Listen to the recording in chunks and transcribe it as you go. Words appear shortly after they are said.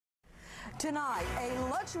Tonight, a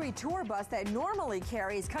luxury tour bus that normally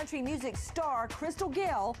carries country music star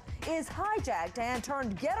Gayle is hijacked and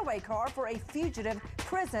turned getaway car for a fugitive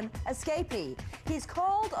prison escapee. He's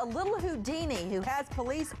called a little Houdini who has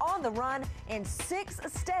police on the run in 6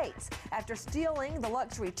 states after stealing the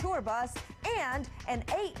luxury tour bus and an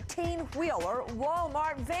 18-wheeler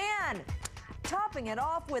Walmart van. Topping it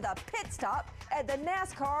off with a pit stop at the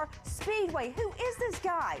NASCAR Speedway. Who is this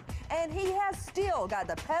guy? And he has still got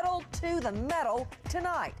the pedal to the metal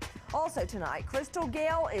tonight. Also tonight,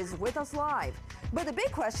 Gayle is with us live. But the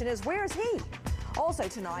big question is, where is he? Also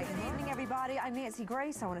tonight, good evening everybody, I'm Nancy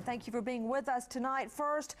Grace. I want to thank you for being with us tonight.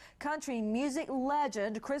 First, country music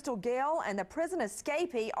legend Gayle and the prison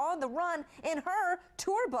escapee on the run in her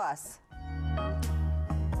tour bus.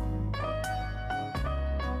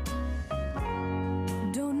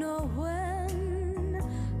 Don't know when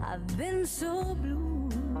I've been so blue.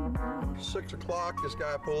 6 o'clock, this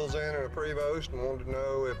guy pulls in a Prevost and wanted to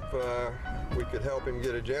know if we could help him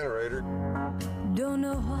get a generator. Don't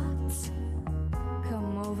know what's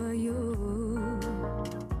come over you.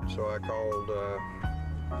 So I called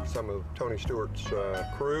some of Tony Stewart's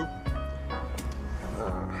crew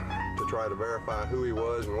to try to verify who he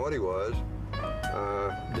was and what he was.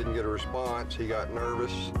 Didn't get a response. He got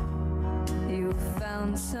nervous. You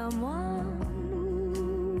found someone.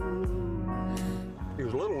 He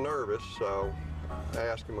was a little nervous, so I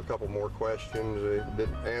asked him a couple more questions. The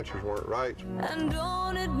answers weren't right. And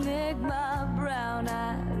don't it make my brown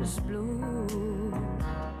eyes blue?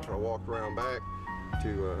 So I walked around back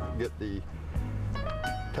to get the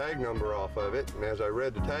tag number off of it, and as I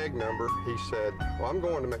read the tag number, he said, "Well, I'm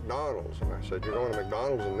going to McDonald's." And I said, "You're going to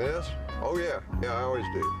McDonald's in this?" "Oh, yeah, I always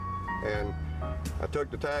do." And I took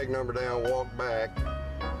the tag number down, walked back.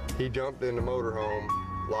 He jumped in the motorhome,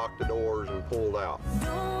 locked the doors, and pulled out.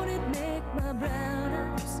 Don't it make my brown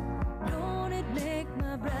eyes? Don't it make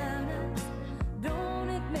my brown eyes? Don't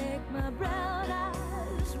it make my brown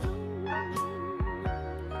eyes blue?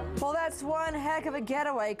 Well, that's one heck of a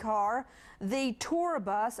getaway car. The tour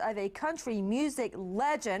bus of a country music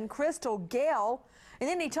legend, Gayle. And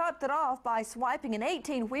then he topped it off by swiping an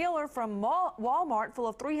 18-wheeler from Walmart full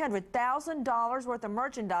of $300,000 worth of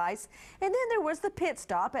merchandise. And then there was the pit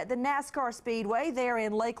stop at the NASCAR Speedway there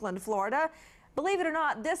in Lakeland, Florida. Believe it or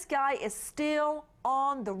not, this guy is still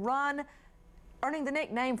on the run, earning the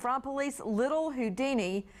nickname from police, Little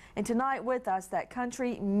Houdini. And tonight with us, that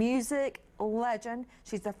country music legend.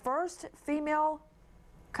 She's the first female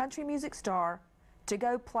country music star to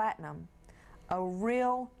go platinum. A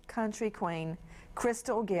real country queen.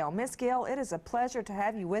 Gayle. Miss Gayle, it is a pleasure to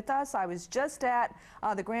have you with us. I was just at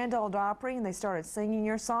the Grand Ole Opry and they started singing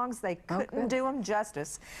your songs. They couldn't do them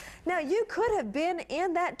justice. Now, you could have been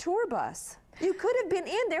in that tour bus. You could have been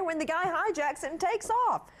in there when the guy hijacks it and takes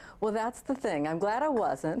off. Well, that's the thing. I'm glad I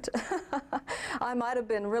wasn't. I might have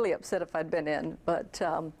been really upset if I'd been in, but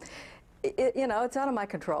you know, it's out of my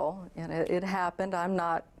control. You know, it happened. I'm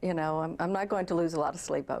not, you know, I'm not going to lose a lot of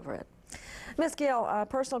sleep over it. Miss Gayle,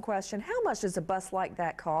 personal question, how much does a bus like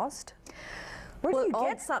that cost? Where do you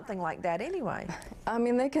get something like that anyway? I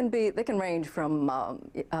mean, they can range from,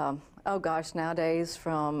 oh gosh, nowadays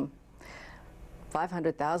from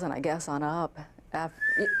 500,000, I guess, on up.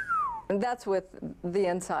 And that's with the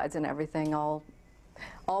insides and everything all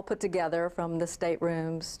put together, from the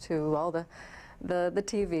staterooms to all the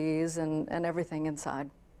TVs and everything inside.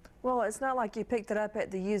 Well, it's not like you picked it up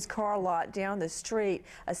at the used car lot down the street.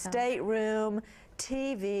 A stateroom,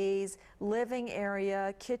 TVs, living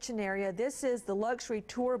area, kitchen area. This is the luxury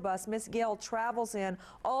tour bus Miss Gayle travels in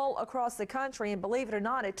all across the country, and believe it or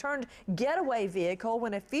not, it turned getaway vehicle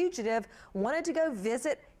when a fugitive wanted to go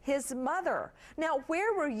visit his mother. Now,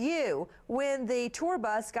 where were you when the tour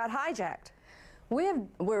bus got hijacked? We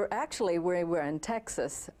were in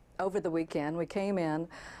Texas over the weekend. We came in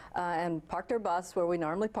and parked our bus where we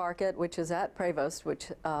normally park it, which is at Prevost,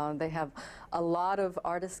 which they have a lot of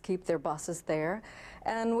artists keep their buses there.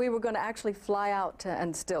 And we were going to actually fly out to,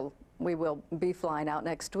 and still we will be flying out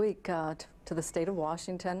next week to the state of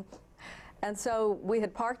Washington. And so we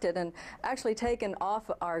had parked it and actually taken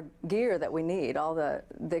off our gear that we need, all the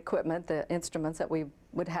equipment, the instruments that we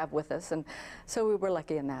would have with us. And so we were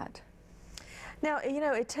lucky in that. Now, you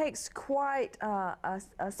know, it takes quite a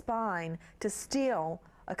spine to steal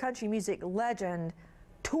a country music legend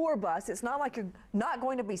tour bus. It's not like you're not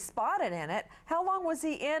going to be spotted in it. How long was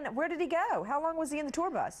he in? Where did he go? How long was he in the tour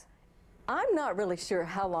bus? I'm not really sure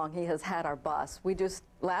how long he has had our bus. We just,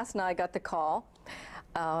 last night, got the call.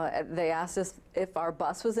 They asked us if our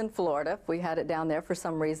bus was in Florida, if we had it down there for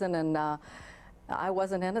some reason, and I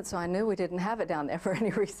wasn't in it, so I knew we didn't have it down there for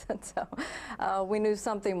any reason. So we knew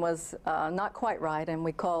something was not quite right, and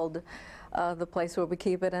we called the place where we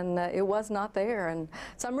keep it, and it was not there. And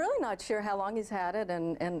so I'm really not sure how long he's had it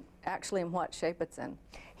and actually in what shape it's in.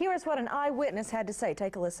 Here is what an eyewitness had to say.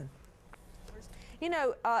 Take a listen. You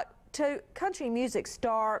know, to country music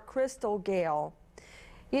star Crystal Gayle,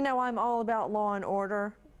 you know I'm all about law and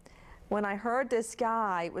order. When I heard this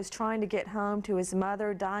guy was trying to get home to his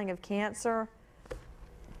mother dying of cancer,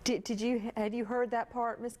 have you heard that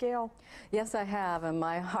part, Miss Gayle? Yes, I have, and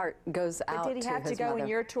my heart goes out to his mother. Did he have to go in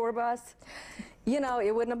your tour bus? You know,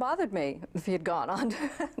 it wouldn't have bothered me if he had gone on to,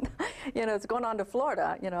 you know, it's going on to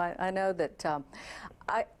Florida. You know, I know that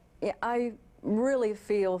I really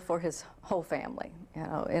feel for his whole family, you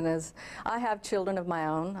know, and I have children of my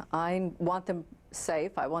own. I want them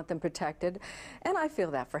safe, I want them protected, and I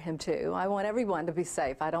feel that for him too. I want everyone to be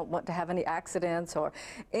safe. I don't want to have any accidents or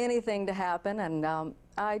anything to happen, and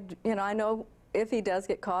I know if he does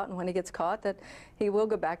get caught, and when he gets caught, that he will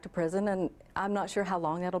go back to prison, and I'm not sure how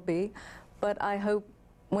long that'll be, but I hope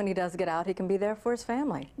when he does get out, he can be there for his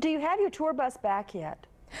family. Do you have your tour bus back yet?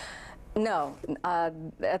 No,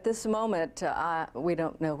 at this moment, we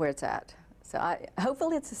don't know where it's at. So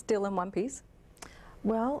hopefully it's still in one piece.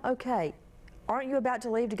 Well, okay. Aren't you about to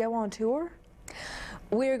leave to go on tour?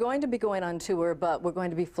 We're going to be going on tour, but we're going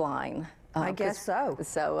to be flying. I guess so.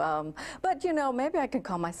 So, but you know, maybe I can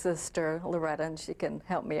call my sister, Loretta, and she can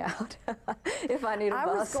help me out if I need a bus.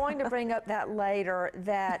 I was going to bring up that later,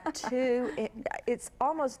 that too, it's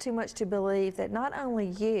almost too much to believe that not only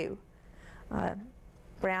you,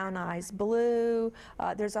 Brown Eyes Blue,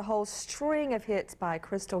 there's a whole string of hits by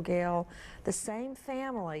Crystal Gayle, the same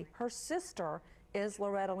family, her sister is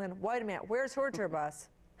Loretta Lynn. Wait a minute, where's her tour bus?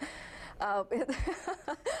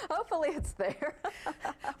 Hopefully it's there.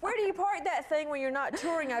 Where do you park that thing when you're not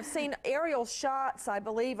touring? I've seen aerial shots, I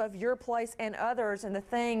believe, of your place and others, and the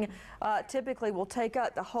thing typically will take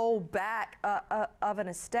up the whole back of an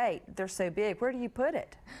estate. They're so big. Where do you put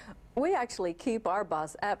it? We actually keep our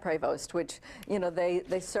bus at Prevost, which, you know,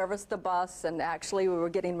 they service the bus, and actually we were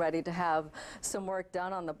getting ready to have some work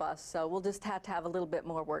done on the bus, so we'll just have to have a little bit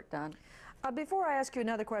more work done. Before I ask you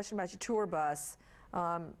another question about your tour bus,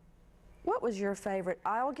 what was your favorite?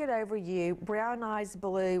 I'll Get Over You, Brown Eyes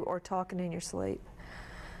Blue, or Talking in Your Sleep?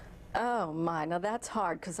 Oh my, now that's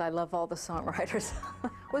hard because I love all the songwriters.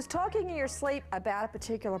 Was Talking in Your Sleep about a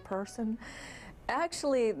particular person?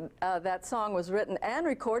 Actually, that song was written and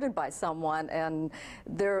recorded by someone, and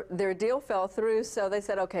their deal fell through, so they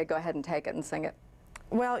said, okay, go ahead and take it and sing it.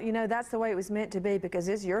 Well, you know, that's the way it was meant to be, because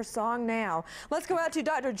it's your song now. Let's go out to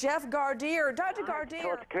Dr. Jeff Gardier. Dr.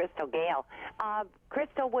 Gardier. It's Crystal Gayle.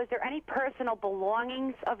 Crystal, was there any personal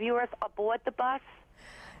belongings of yours aboard the bus?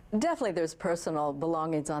 Definitely there's personal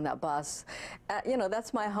belongings on that bus. You know,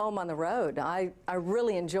 that's my home on the road. I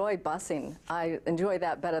really enjoy busing. I enjoy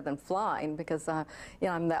that better than flying because, you know,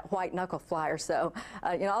 I'm that white knuckle flyer. So,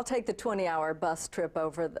 you know, I'll take the 20-hour bus trip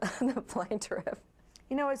over the plane trip.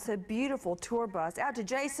 You know, it's a beautiful tour bus. Out to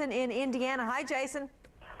Jason in Indiana. Hi, Jason.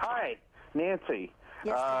 Hi, Nancy.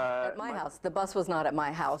 Yes, at my house. The bus was not at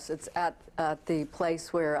my house. It's at the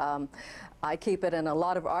place where I keep it, and a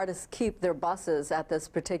lot of artists keep their buses at this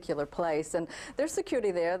particular place. And there's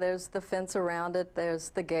security there. There's the fence around it. There's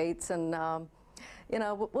the gates, and you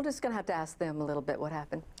know, we're just going to have to ask them a little bit what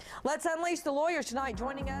happened. Let's unleash the lawyers tonight.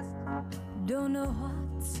 Joining us. Don't know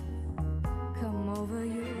what's come over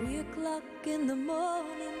you. 3 o'clock in the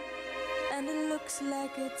morning, and it looks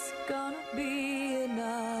like it's gonna be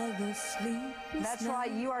another sleepless That's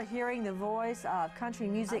right, you are hearing the voice of country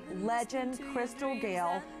music legend Crystal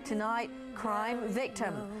Gayle. Tonight, crime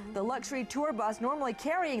victim. The luxury tour bus normally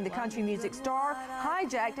carrying the country music star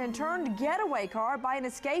hijacked and turned getaway car by an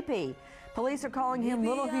escapee. Police are calling him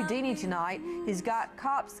Little Houdini tonight. He's got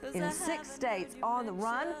cops in 6 states on the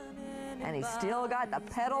run, and he's still got the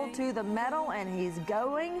pedal to the metal, and he's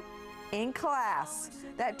going in class.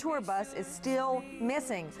 That tour bus is still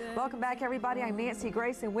missing. Welcome back, everybody. I'm Nancy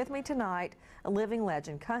Grace, and with me tonight, a living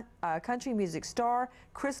legend, country music star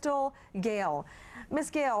Crystal Gayle. Miss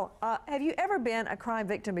Gayle, have you ever been a crime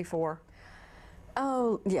victim before?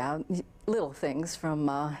 Oh, yeah, little things from,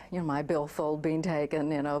 you know, my billfold being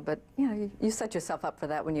taken, you know, but, you know, you set yourself up for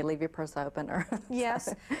that when you leave your purse open. Or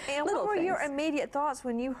Yes. And what were your immediate thoughts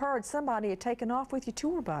when you heard somebody had taken off with your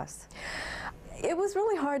tour bus? It was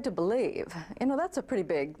really hard to believe. You know, that's a pretty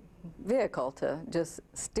big vehicle to just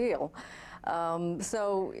steal.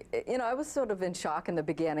 So, you know, I was sort of in shock in the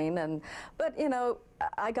beginning, but, you know,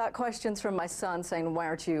 I got questions from my son saying, why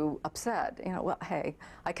aren't you upset? You know, well, hey,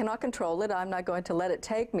 I cannot control it. I'm not going to let it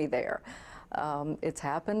take me there. it's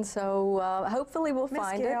happened. So hopefully we'll Miss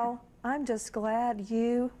find it. Gayle, I'm just glad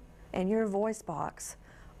you and your voice box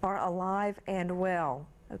are alive and well,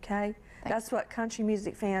 okay? That's what country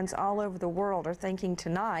music fans all over the world are thinking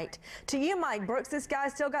tonight. To you, Mike Brooks, this guy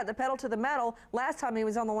still got the pedal to the metal. Last time he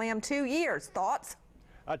was on the Lamb, 2 years. Thoughts?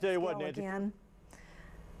 I tell you what, Gayle Nancy. again.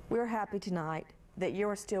 We're happy tonight that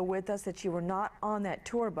you're still with us, that you were not on that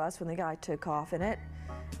tour bus when the guy took off in it.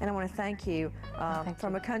 And I want to thank you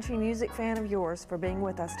from a country music fan of yours for being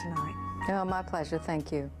with us tonight. Oh, my pleasure.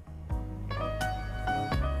 Thank you.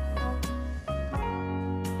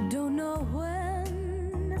 Don't know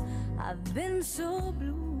when I've been so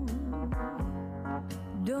blue.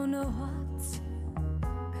 Don't know what's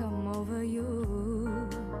come over you.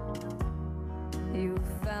 You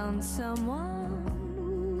found someone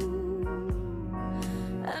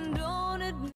new, and